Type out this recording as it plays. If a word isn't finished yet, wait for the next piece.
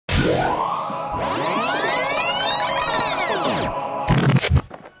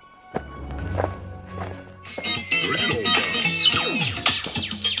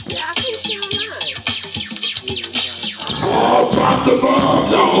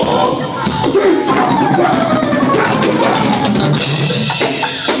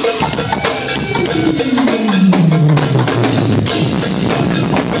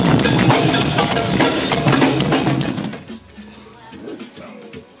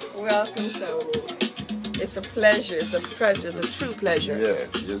Welcome, Tony. It's a pleasure, it's a pleasure, it's a true pleasure. Yeah,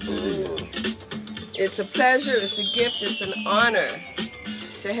 yes it is. It's a pleasure, it's a gift, it's an honor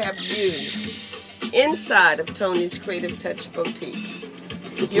to have you inside of Tony's Creative Touch Boutique.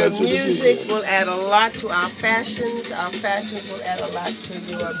 Your music will add a lot to our fashions will add a lot to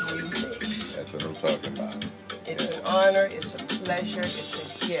your music. That's what I'm talking about. It's an honor, it's a pleasure,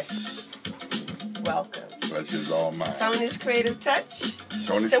 it's a gift. Welcome. Pleasure's all mine. Tony's Creative Touch,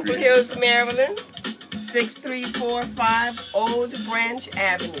 Tony's Temple Creative. Hills, Maryland, 6345 Old Branch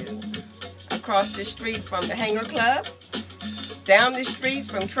Avenue. Across the street from the Hangar Club, down the street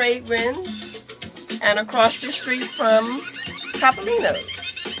from Trade Winds, and across the street from Topolino's.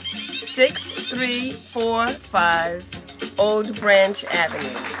 6345 Old Branch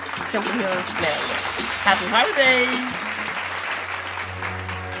Avenue, Temple Hills, Maryland. Happy holidays!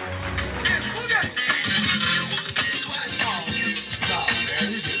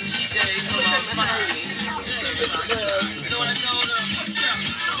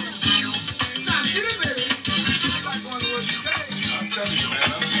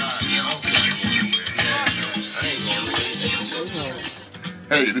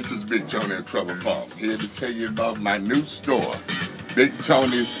 Hey, this is Big Tony at Trouble Funk, here to tell you about my new store, Big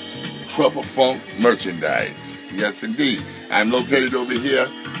Tony's Trouble Funk Merchandise. Yes, indeed. I'm located over here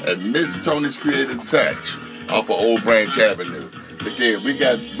at Miss Tony's Creative Touch, off of Old Branch Avenue. Again, we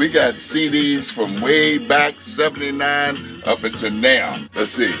got CDs from way back, 79, up until now.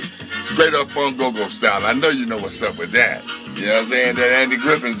 Let's see. Straight up on go-go style. I know you know what's up with that. You know what I'm saying? That Andy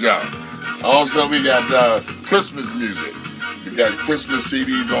Griffin jump. Also, we got Christmas music. We got Christmas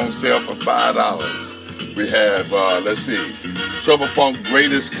CDs on sale for $5. We have, let's see, Trouble Funk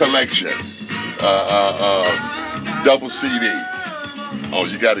Greatest Collection, double CD. Oh,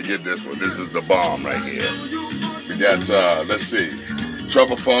 you got to get this one. This is the bomb right here. We got, let's see,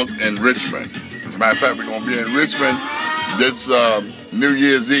 Trouble Funk in Richmond. As a matter of fact, we're going to be in Richmond this New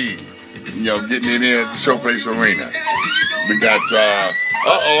Year's Eve, you know, getting it in at the Showplace Arena. We got,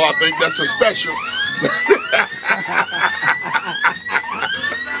 I think that's a special.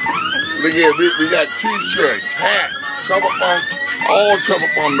 Look here, we got t-shirts, hats, Trouble Funk, all Trouble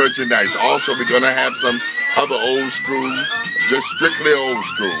Funk merchandise. Also, we're going to have some other old school, just strictly old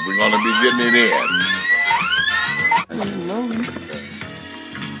school. We're going to be getting it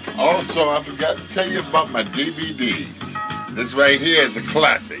in. Also, I forgot to tell you about my DVDs. This right here is a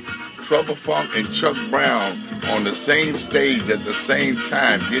classic. Trouble Funk and Chuck Brown on the same stage at the same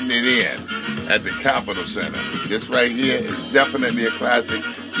time, getting it in at the Capitol Center. This right here is definitely a classic.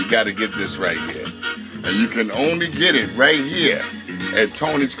 You got to get this right here. And you can only get it right here at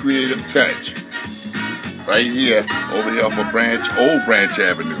Tony's Creative Touch. Right here, over here off of Old Branch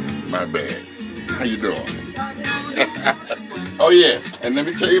Avenue. My bad. How you doing? Oh yeah, and let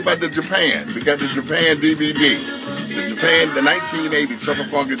me tell you about the Japan. We got the Japan DVD. The 1980 Trouble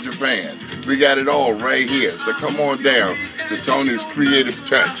Funk in Japan. We got it all right here. So come on down to Tony's Creative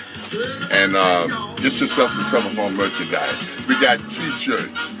Touch and get yourself some Trouble Funk merchandise. We got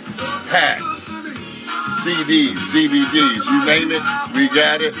t-shirts, hats, CDs, DVDs, you name it, we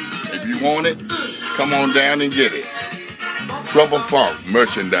got it. If you want it, come on down and get it. Trouble Funk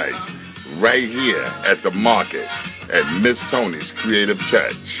merchandise right here at the market at Miss Tony's Creative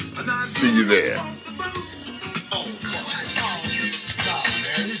Touch. See you there.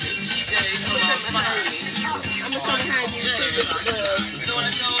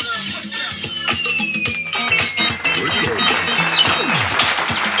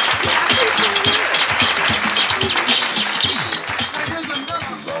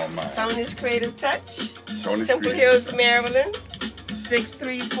 Tony's Creative Touch, Temple Hills, Maryland,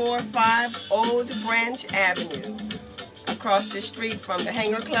 6345 Old Branch Avenue. Across the street from the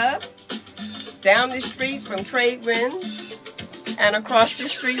Hangar Club, down the street from Trade Winds, and across the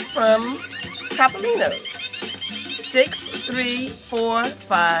street from Topolino's.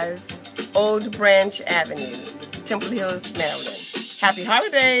 6345 Old Branch Avenue, Temple Hills, Maryland. Happy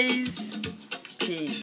holidays!